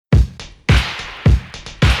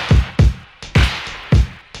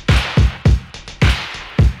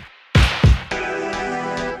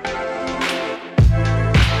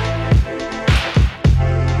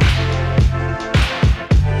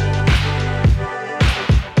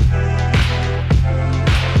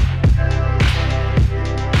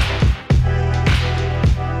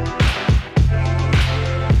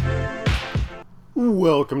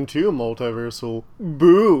Welcome to Multiversal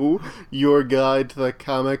Boo, your guide to the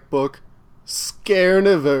comic book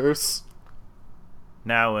Scareniverse.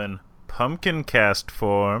 Now in pumpkin cast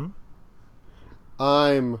form.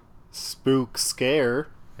 I'm Spook Scare.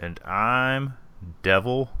 And I'm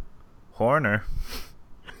Devil Horner.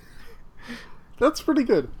 That's pretty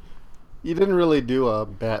good. You didn't really do a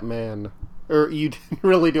Batman, or you didn't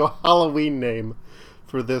really do a Halloween name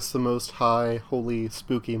for this, the most high, holy,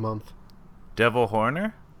 spooky month. Devil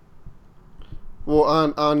Horner?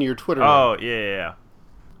 Well, on your Twitter. Oh, yeah.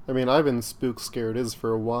 I mean, I've been Spook Scared is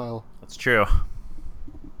for a while. That's true.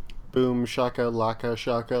 Boom, shaka, laka,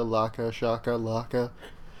 shaka, laka, shaka, laka.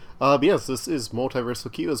 But yes, this is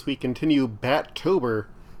Multiversal Q as we continue Battober,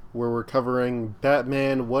 where we're covering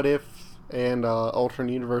Batman, What If, and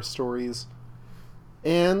alternate universe stories.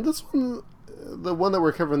 And this one, the one that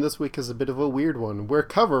we're covering this week is a bit of a weird one. We're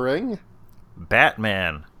covering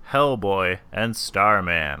Batman, Hellboy, and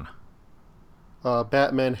Starman.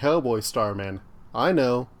 Batman, Hellboy, Starman. I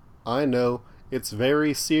know, it's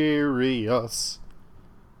very serious.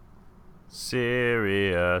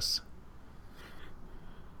 Serious.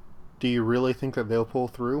 Do you really think that they'll pull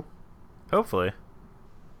through? Hopefully.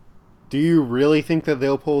 Do you really think that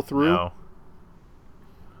they'll pull through? No.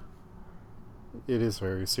 It is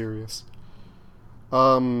very serious.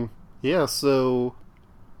 Yeah, so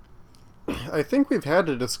I think we've had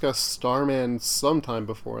to discuss Starman sometime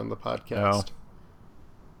before in the podcast.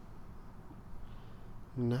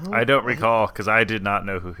 No? I don't recall, because I did not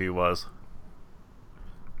know who he was.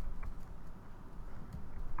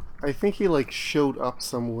 I think he, showed up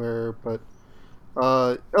somewhere, but...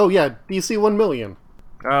 oh yeah, DC 1 million.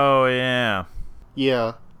 Oh, yeah.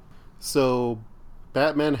 Yeah. So,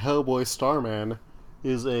 Batman Hellboy Starman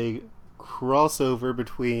is a crossover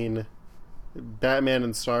between Batman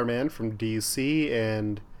and Starman from DC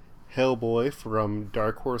and Hellboy from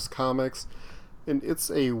Dark Horse Comics. And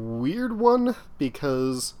it's a weird one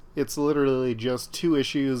because it's literally just two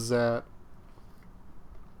issues that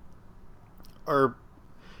are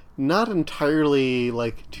not entirely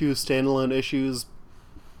two standalone issues,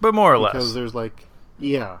 But more or less. because there's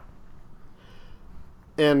yeah.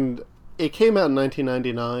 And it came out in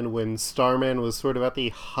 1999 when Starman was sort of at the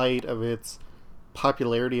height of its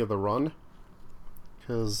popularity of the run.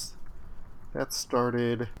 Because that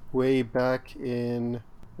started way back in,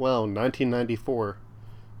 1994.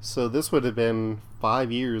 So this would have been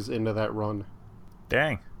 5 years into that run.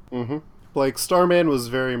 Dang. Mm-hmm. Starman was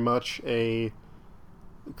very much a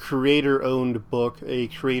creator-owned book, a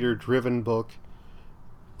creator-driven book,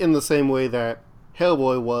 in the same way that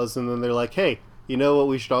Hellboy was, and then they're like, hey, you know what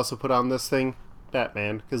we should also put on this thing?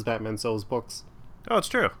 Batman, because Batman sells books. Oh, it's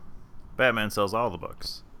true. Batman sells all the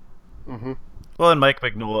books. Mm-hmm. Well, and Mike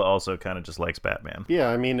Mignola also kind of just likes Batman. Yeah,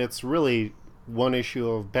 I mean, it's really one issue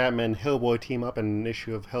of Batman Hellboy team up and an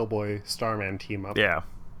issue of Hellboy Starman team up. Yeah.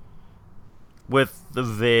 With the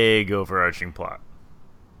vague overarching plot.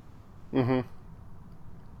 Mm-hmm.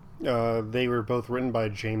 They were both written by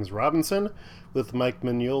James Robinson, with Mike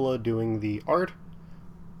Mignola doing the art,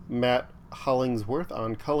 Matt Hollingsworth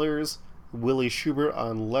on colors, Willie Schubert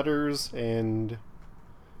on letters, and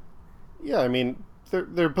yeah, I mean,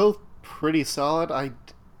 they're both pretty solid. I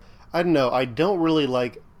don't know, I don't really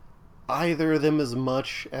like either of them as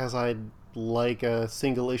much as I'd like a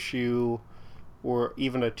single issue or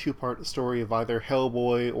even a two-part story of either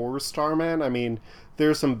Hellboy or Starman. I mean,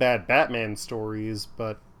 there's some bad Batman stories,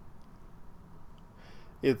 but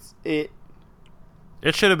it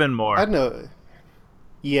should have been more. I don't know.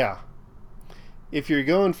 Yeah. If you're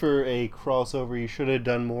going for a crossover, you should have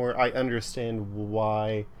done more. I understand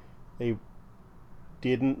why they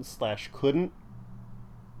didn't/couldn't.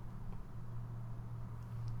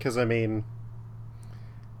 Because, I mean,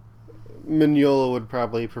 Mignola would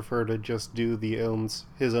probably prefer to just do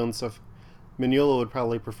his own stuff. Mignola would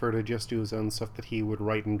probably prefer to just do his own stuff that he would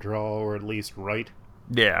write and draw, or at least write.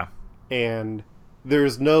 Yeah. And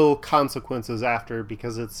there's no consequences after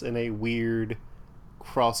because it's in a weird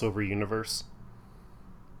crossover universe.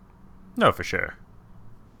 No, for sure.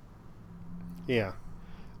 Yeah.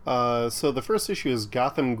 So the first issue is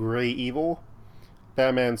Gotham Grey Evil.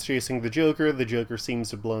 Batman's chasing the Joker seems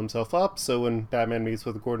to blow himself up, so when Batman meets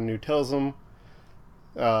with Gordon, who tells him...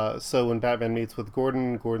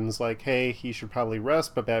 Gordon's like, hey, he should probably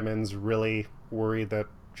rest, but Batman's really worried that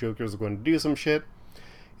Joker's going to do some shit.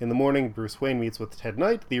 In the morning, Bruce Wayne meets with Ted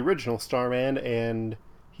Knight, the original Starman, and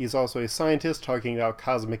he's also a scientist talking about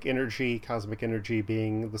cosmic energy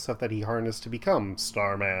being the stuff that he harnessed to become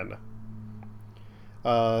Starman.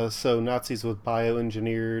 So Nazis with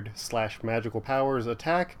bioengineered / magical powers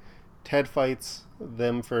attack, Ted fights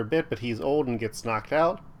them for a bit, but he's old and gets knocked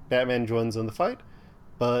out. Batman joins in the fight,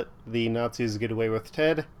 but the Nazis get away with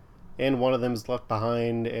Ted, and one of them is left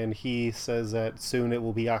behind, and he says that soon it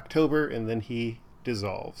will be October, and then he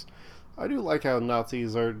dissolves. I do like how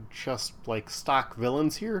Nazis are just like stock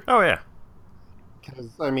villains here. Oh, yeah. Because,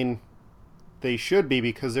 I mean, they should be,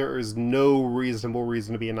 because there is no reasonable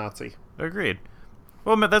reason to be a Nazi. Agreed.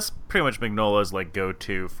 Well, that's pretty much Mignola's like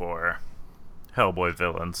go-to for Hellboy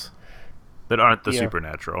villains that aren't the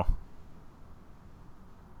supernatural.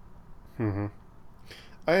 I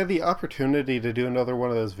had the opportunity to do another one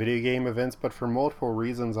of those video game events, but for multiple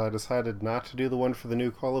reasons I decided not to do the one for the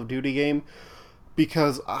new Call of Duty game,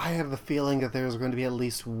 because I have the feeling that there's going to be at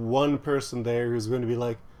least one person there who's going to be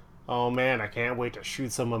like, oh man, I can't wait to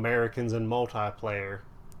shoot some Americans in multiplayer.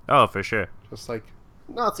 Oh, for sure. Just like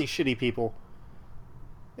Nazi shitty people.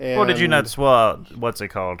 And... Well, did you not... Well, what's it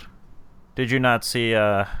called? Did you not see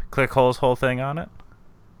Clickhole's whole thing on it?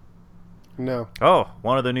 No. Oh,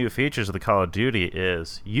 one of the new features of the Call of Duty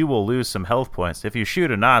is you will lose some health points if you shoot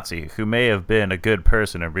a Nazi who may have been a good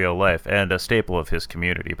person in real life and a staple of his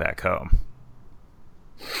community back home.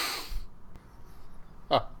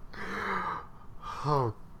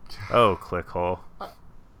 Oh, Clickhole.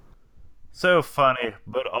 So funny,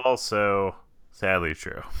 but also sadly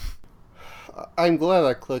true. I'm glad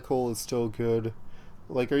that Clickhole is still good.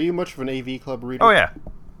 Like, are you much of an AV Club reader? Oh, yeah.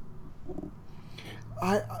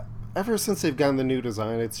 Ever since they've gotten the new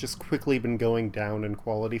design, it's just quickly been going down in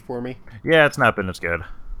quality for me. Yeah, it's not been as good.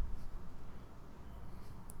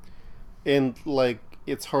 And, like,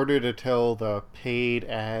 it's harder to tell the paid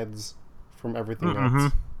ads from everything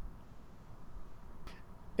else.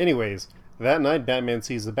 Anyways, that night, Batman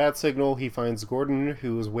sees the bat signal. He finds Gordon,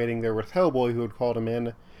 who is waiting there with Hellboy, who had called him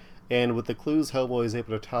in. And with the clues, Hellboy is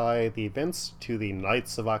able to tie the events to the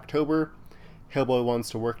Nights of October. Hellboy wants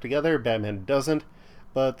to work together, Batman doesn't,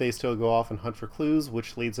 but they still go off and hunt for clues,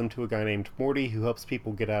 which leads them to a guy named Morty who helps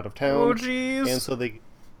people get out of town. Oh, jeez. And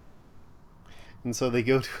so they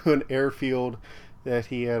go to an airfield that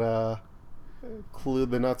he had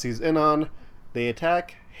clued the Nazis in on. They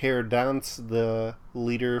attack. Herr Dance, the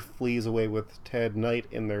leader, flees away with Ted Knight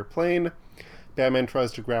in their plane. Batman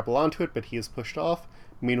tries to grapple onto it, but he is pushed off.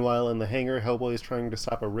 Meanwhile, in the hangar, Hellboy is trying to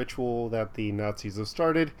stop a ritual that the Nazis have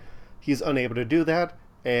started. He's unable to do that,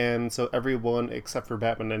 and so everyone except for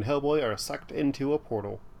Batman and Hellboy are sucked into a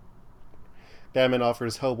portal. Batman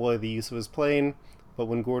offers Hellboy the use of his plane, but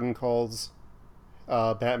when Gordon calls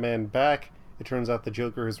Batman back, it turns out the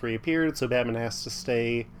Joker has reappeared, so Batman has to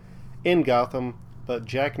stay in Gotham, but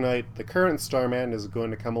Jack Knight, the current Starman, is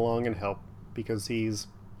going to come along and help, because he's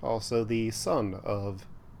also the son of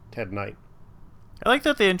Ted Knight. I like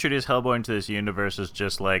that they introduced Hellboy into this universe as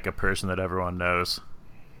just like a person that everyone knows.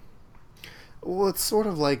 Well, it's sort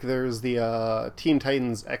of like there's the Teen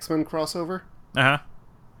Titans X-Men crossover. Uh-huh.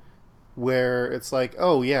 Where it's like,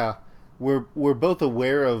 oh yeah, we're both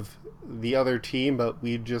aware of the other team, but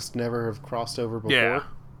we just never have crossed over before. Yeah.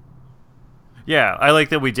 Yeah, I like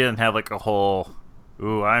that we didn't have like a whole,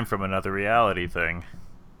 ooh, I'm from another reality thing.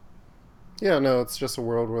 Yeah, no, it's just a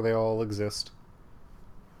world where they all exist.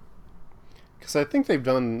 Because I think they've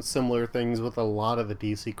done similar things with a lot of the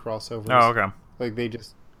DC crossovers. Oh, okay. Like, they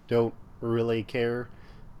just don't really care.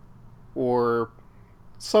 Or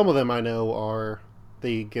some of them I know are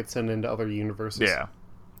they get sent into other universes. Yeah.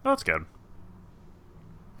 Oh, that's good.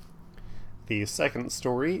 The second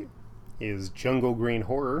story is Jungle Green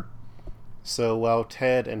Horror. So while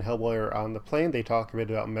Ted and Hellboy are on the plane, they talk a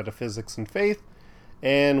bit about metaphysics and faith.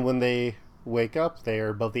 And when they wake up, they are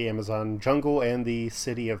above the Amazon jungle and the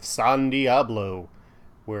city of San Diablo,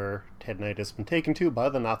 where Ted Knight has been taken to by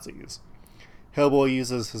the Nazis. Hellboy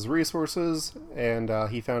uses his resources, and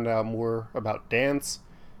he found out more about Dance,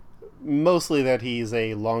 mostly that he's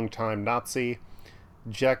a longtime Nazi.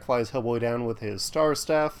 Jack flies Hellboy down with his Star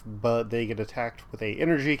Staff, but they get attacked with a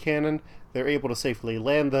energy cannon. They're able to safely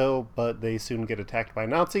land, though, but they soon get attacked by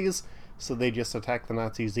Nazis, so they just attack the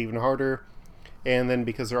Nazis even harder. And then,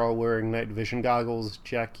 because they're all wearing night vision goggles,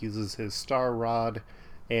 Jack uses his Star Rod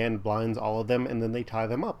and blinds all of them, and then they tie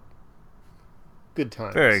them up. Good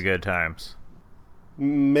times. Very good times.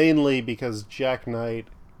 Mainly because Jack Knight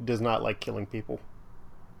does not like killing people.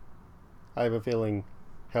 I have a feeling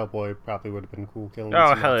Hellboy probably would have been cool killing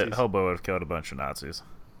some Nazis. Hellboy would have killed a bunch of Nazis.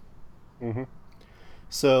 Mm-hmm.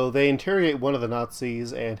 So they interrogate one of the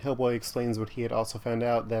Nazis, and Hellboy explains what he had also found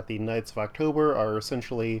out, that the Knights of October are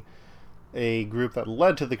essentially a group that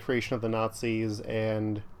led to the creation of the Nazis,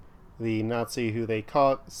 and the Nazi who they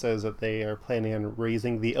caught says that they are planning on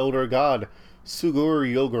raising the Elder God, Sugur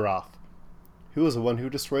Yoggorath, who was the one who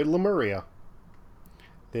destroyed Lemuria.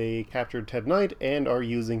 They captured Ted Knight and are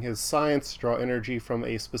using his science to draw energy from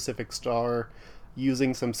a specific star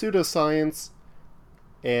using some pseudoscience,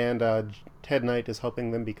 and Ted Knight is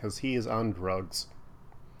helping them because he is on drugs.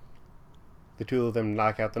 The two of them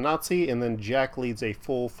knock out the Nazi, and then Jack leads a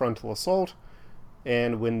full frontal assault,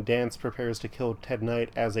 and when Dance prepares to kill Ted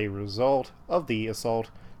Knight as a result of the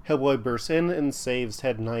assault, Hellboy bursts in and saves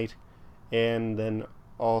Ted Knight, and then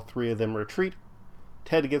all three of them retreat.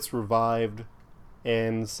 Ted gets revived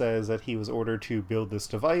and says that he was ordered to build this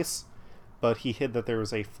device, but he hid that there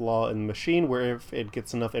was a flaw in the machine where if it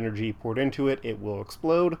gets enough energy poured into it, it will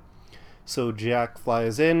explode. So Jack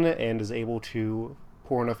flies in and is able to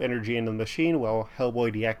pour enough energy into the machine while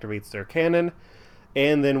Hellboy deactivates their cannon.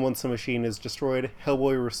 And then once the machine is destroyed,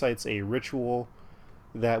 Hellboy recites a ritual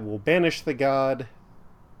that will banish the god,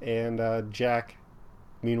 and Jack,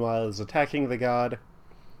 meanwhile, is attacking the god.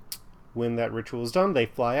 When that ritual is done, they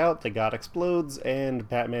fly out, the god explodes, and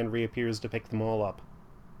Batman reappears to pick them all up.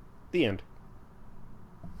 The end.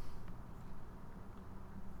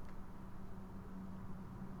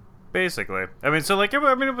 Basically. I mean, so, like, it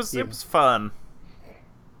was fun.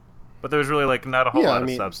 But there was really, like, not a whole lot of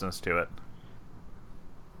substance to it.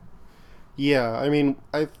 Yeah, I mean,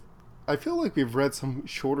 I feel like we've read some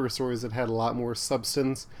shorter stories that had a lot more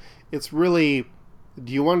substance. It's really...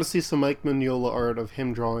 Do you want to see some Mike Mignola art of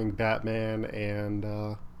him drawing Batman and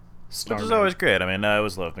Starman? Which is always great. I mean, I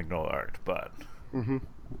always love Mignola art, but... Mm-hmm.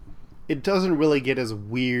 It doesn't really get as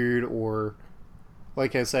weird or...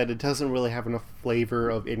 Like I said, it doesn't really have enough flavor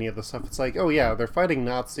of any of the stuff. It's like, oh yeah, they're fighting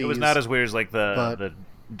Nazis. It was not as weird as, like, the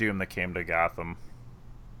Doom that came to Gotham.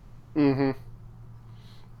 Mm-hmm.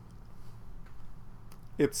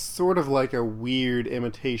 It's sort of like a weird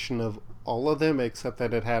imitation of all of them, except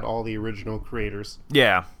that it had all the original creators.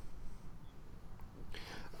 Yeah.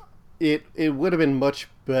 It would have been much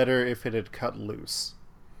better if it had cut loose.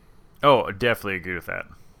 Oh, definitely agree with that.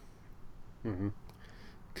 Mm-hmm.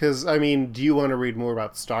 Because, I mean, do you want to read more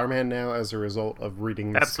about Starman now as a result of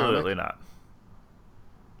reading this Absolutely comic? not.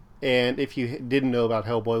 And if you didn't know about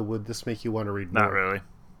Hellboy, would this make you want to read more? Not really.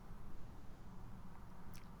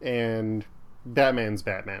 And Batman's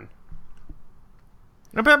Batman.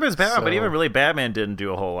 No, Batman's Batman, but even really Batman didn't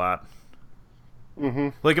do a whole lot. Mm-hmm.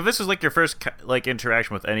 Like, if this was, like, your first, like,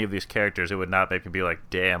 interaction with any of these characters, it would not make me be like,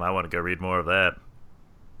 damn, I want to go read more of that.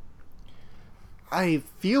 I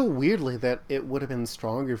feel weirdly that it would have been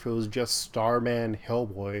stronger if it was just Starman,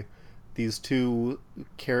 Hellboy, these two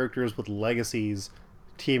characters with legacies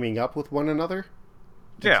teaming up with one another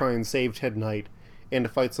to try and save Ted Knight and to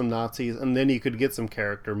fight some Nazis, and then you could get some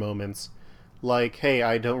character moments. Like, hey,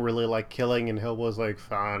 I don't really like killing, and Hellboy's like,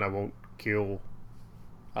 fine, I won't kill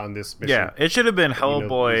on this mission. Yeah, it should have been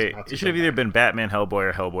Hellboy. It should have either been Batman, Hellboy,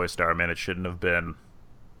 or Hellboy, Starman. It shouldn't have been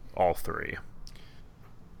all three.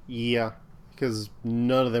 Yeah, because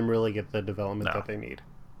none of them really get the development that they need.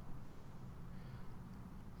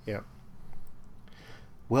 Yeah.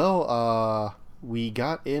 Well, we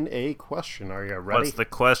got in a question. Are you ready? What's the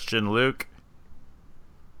question, Luke?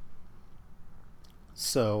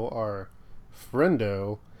 So, our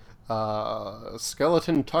friendo,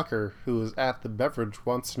 Skeleton Tucker, who is at the beverage,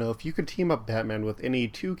 wants to know if you could team up Batman with any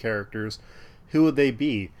two characters, who would they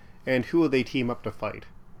be, and who would they team up to fight?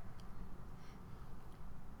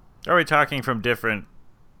 Are we talking from different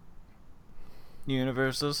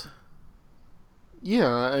universes? Yeah,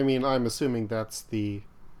 I mean, I'm assuming that's the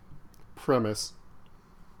premise.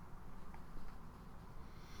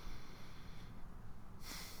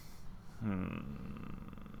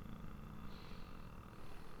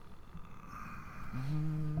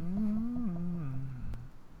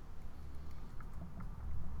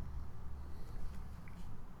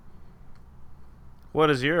 What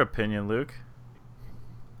is your opinion, Luke?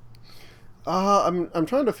 I'm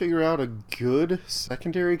trying to figure out a good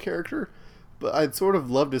secondary character, but I'd sort of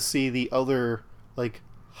love to see the other, like,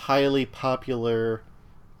 highly popular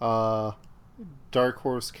Dark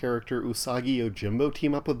Horse character Usagi Yojimbo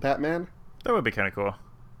team up with Batman. That would be kind of cool.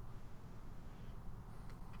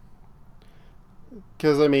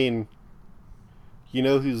 Because, I mean, you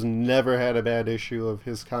know who's never had a bad issue of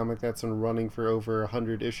his comic that's been running for over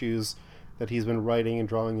 100 issues that he's been writing and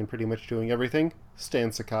drawing and pretty much doing everything?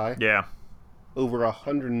 Stan Sakai. Yeah. Over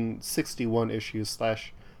 161 issues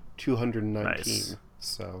 / 219. Nice.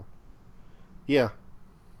 So, yeah.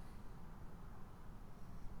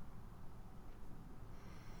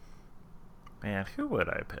 Man, who would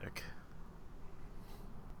I pick?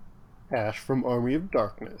 Ash from Army of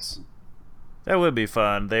Darkness. That would be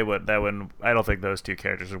fun. That wouldn't. I don't think those two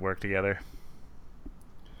characters would work together.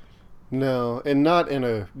 No, and not in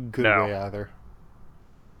a good way either.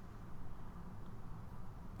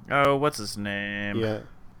 Oh, what's his name? Yeah.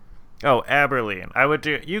 Oh, Aberline. I would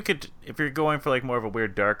do. You could, if you're going for like more of a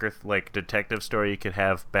weird, darker like detective story, you could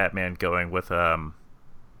have Batman going with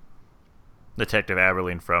Detective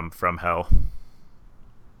Aberline from Hell.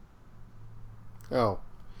 Oh.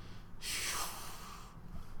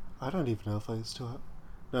 I don't even know if I still have...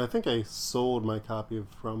 No, I think I sold my copy of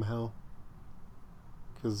From Hell.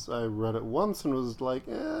 Because I read it once and was like,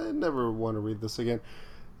 I never want to read this again.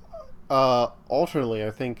 Alternately,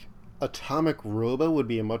 I think Atomic Robo would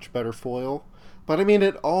be a much better foil. But I mean,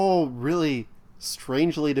 it all really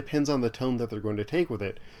strangely depends on the tone that they're going to take with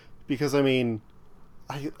it. Because, I mean,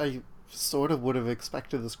 I sort of would have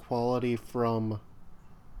expected this quality from,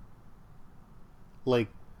 like,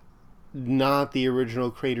 not the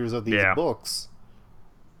original creators of these Yeah. books.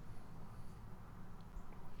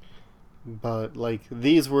 But, like,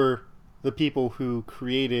 these were the people who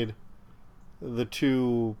created the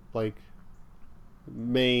two, like,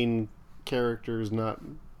 main characters not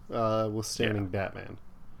withstanding Batman.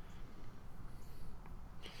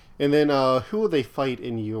 And then, who would they fight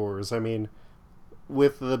in yours? I mean,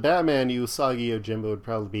 with the Batman Usagi Yojimbo would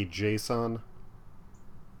probably be Jason.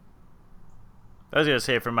 I was gonna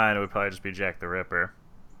say for mine it would probably just be Jack the Ripper.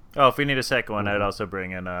 Oh, if we need a second one, I'd also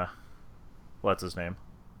bring in what's his name?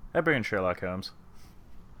 I'd bring in Sherlock Holmes.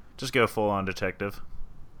 Just go full on detective.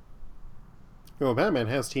 Well, Batman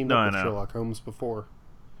has teamed up with Sherlock Holmes before.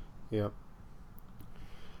 Yep.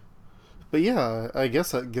 But yeah, I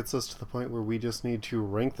guess that gets us to the point where we just need to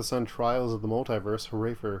rank the Sun Trials of the Multiverse.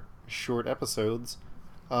 Hooray for short episodes.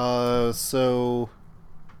 So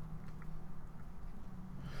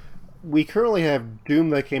we currently have Doom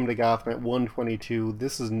That Came to Gotham at 122.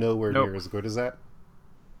 This is nowhere near as good as that.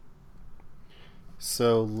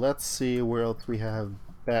 So let's see where else we have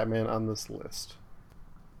Batman on this list.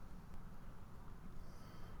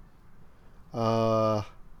 I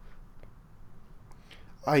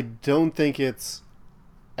don't think it's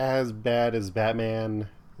as bad as Batman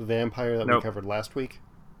Vampire that we covered last week.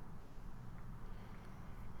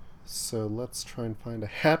 So let's try and find a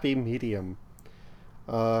happy medium.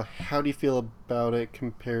 How do you feel about it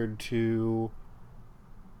compared to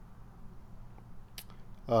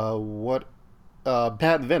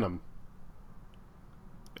Bat Venom?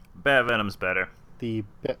 Bat Venom's better.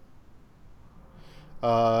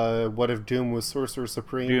 What if Doom was Sorcerer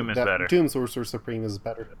Supreme? Doom is better. Doom Sorcerer Supreme is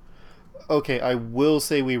better. Okay, I will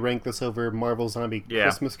say we rank this over Marvel Zombie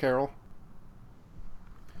Christmas Carol.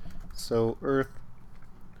 So Earth,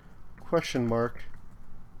 question mark,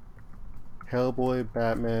 Hellboy,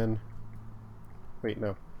 Batman. Wait,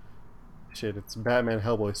 no. Shit, it's Batman,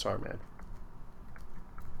 Hellboy, Starman.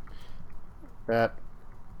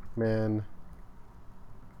 Batman,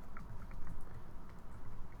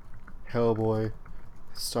 Hellboy,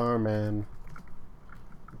 Starman,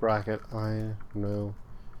 bracket, I know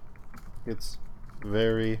it's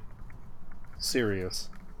very serious.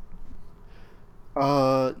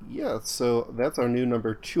 Yeah, so that's our new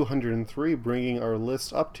number 203, bringing our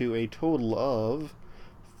list up to a total of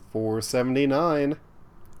 479.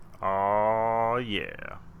 Oh,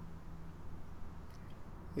 yeah.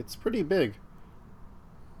 It's pretty big.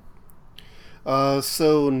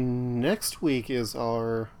 So next week is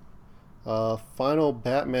our final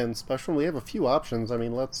Batman special. We have a few options. I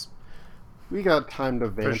mean, we got time to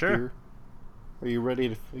vamp here. Are you ready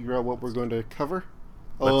to figure out what we're going to cover?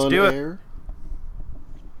 Let's do it. Air?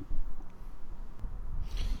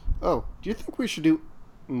 Oh, do you think we should do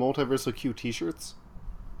Multiversal Q t-shirts?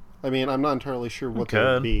 I mean, I'm not entirely sure what they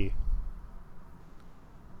would be.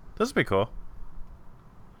 This would be cool.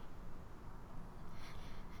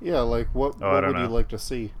 Yeah, like, what would you like to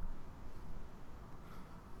see?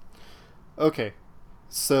 Okay,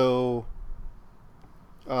 so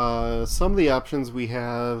some of the options we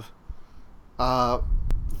have,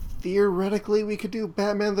 theoretically we could do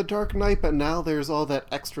Batman the Dark Knight, but now there's all that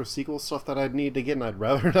extra sequel stuff that I'd need to get, and I'd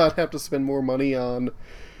rather not have to spend more money on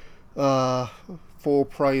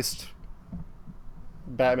full-priced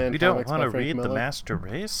Batman. You don't want to read The Master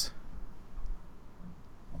Race?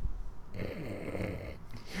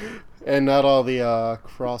 And not all the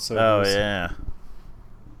crossovers. Oh, yeah.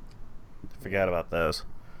 Forgot about those.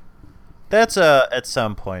 That's at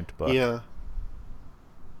some point book.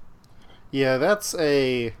 Yeah, that's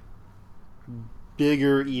a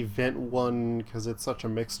bigger event one because it's such a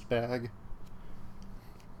mixed bag.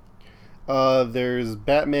 There's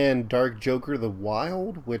Batman Dark Joker the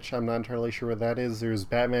Wild, which I'm not entirely sure what that is. There's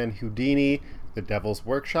Batman Houdini, The Devil's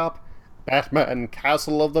Workshop, Batman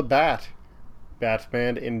Castle of the Bat,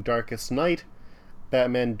 Batman in Darkest Night,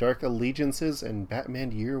 Batman Dark Allegiances, and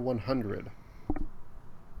Batman Year 100.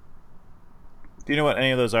 Do you know what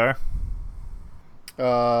any of those are?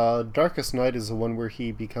 Darkest Night is the one where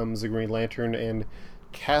he becomes a Green Lantern, and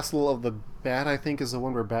Castle of the Bat, I think, is the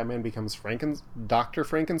one where Batman becomes Dr.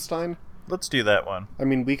 Frankenstein. Let's do that one. I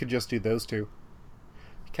mean, we could just do those two.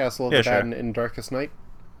 Castle of Yeah, the Bat sure. and Darkest Night.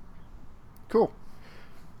 Cool.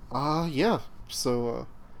 Yeah. So,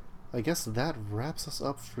 I guess that wraps us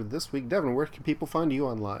up for this week. Devin, where can people find you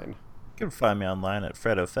online? You can find me online at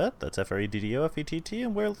FreddoFett. That's FreddoFett.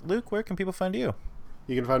 And Luke, where can people find you?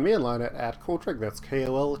 You can find me online at Koltreg, that's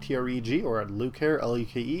KOLTREG, or at Lukeher,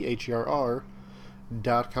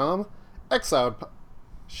 LUKEHER.com. Exiled.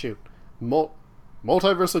 Shoot.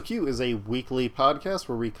 Multiversal Q is a weekly podcast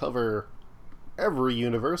where we cover every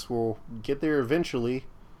universe. We'll get there eventually,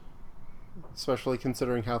 especially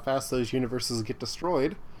considering how fast those universes get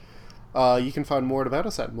destroyed. You can find more about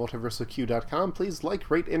us at multiversalq.com. Please like,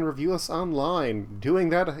 rate, and review us online. Doing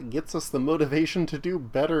that gets us the motivation to do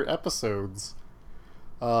better episodes.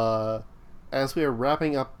 As we are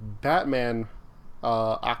wrapping up Batman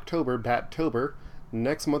October, Battober,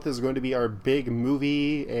 next month is going to be our big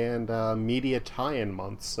movie and media tie-in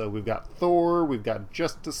month. So we've got Thor, we've got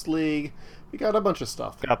Justice League, we got a bunch of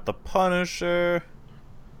stuff. Got the Punisher.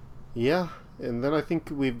 Yeah, and then I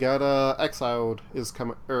think we've got Exiles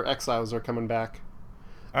are coming back.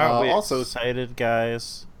 Aren't we also excited,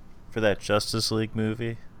 guys, for that Justice League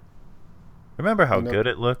movie? Remember how good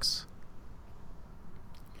it looks?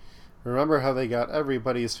 Remember how they got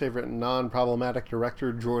everybody's favorite non-problematic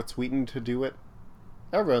director, Joss Whedon, to do it?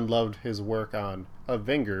 Everyone loved his work on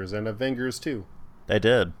Avengers and Avengers 2. They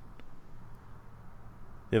did.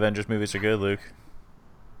 The Avengers movies are good, Luke.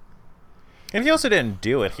 And he also didn't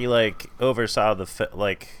do it. He, oversaw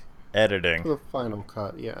the, editing. The final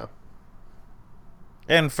cut, yeah.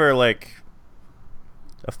 And for, a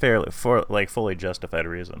fully justified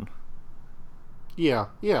reason. Yeah.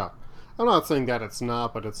 I'm not saying that it's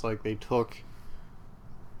not, but it's like they took,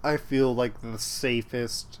 I feel like, the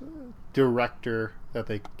safest director that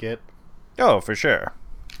they could get. Oh, for sure.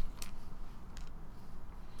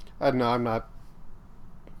 I don't know, I'm not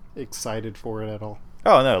excited for it at all.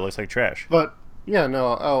 Oh, no, it looks like trash. But, yeah,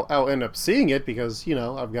 no, I'll end up seeing it because,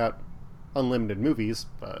 I've got unlimited movies,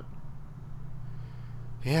 but...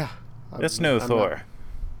 Yeah. It's no Thor.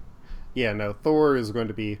 Yeah, no, Thor is going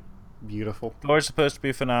to be beautiful. Thor's supposed to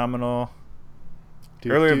be phenomenal.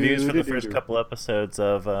 Early reviews for the first couple episodes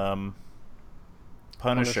of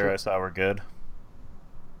Punisher I saw were good.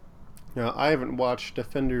 Now, I haven't watched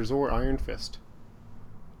Defenders or Iron Fist.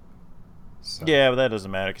 So. Yeah, but that doesn't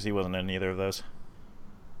matter because he wasn't in either of those.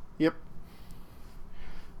 Yep.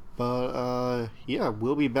 But, yeah,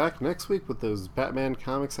 we'll be back next week with those Batman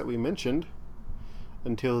comics that we mentioned.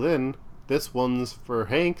 Until then, this one's for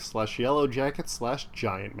Hank /Yellow Jacket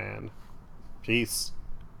 /Giant Man. Peace.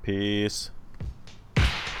 Peace.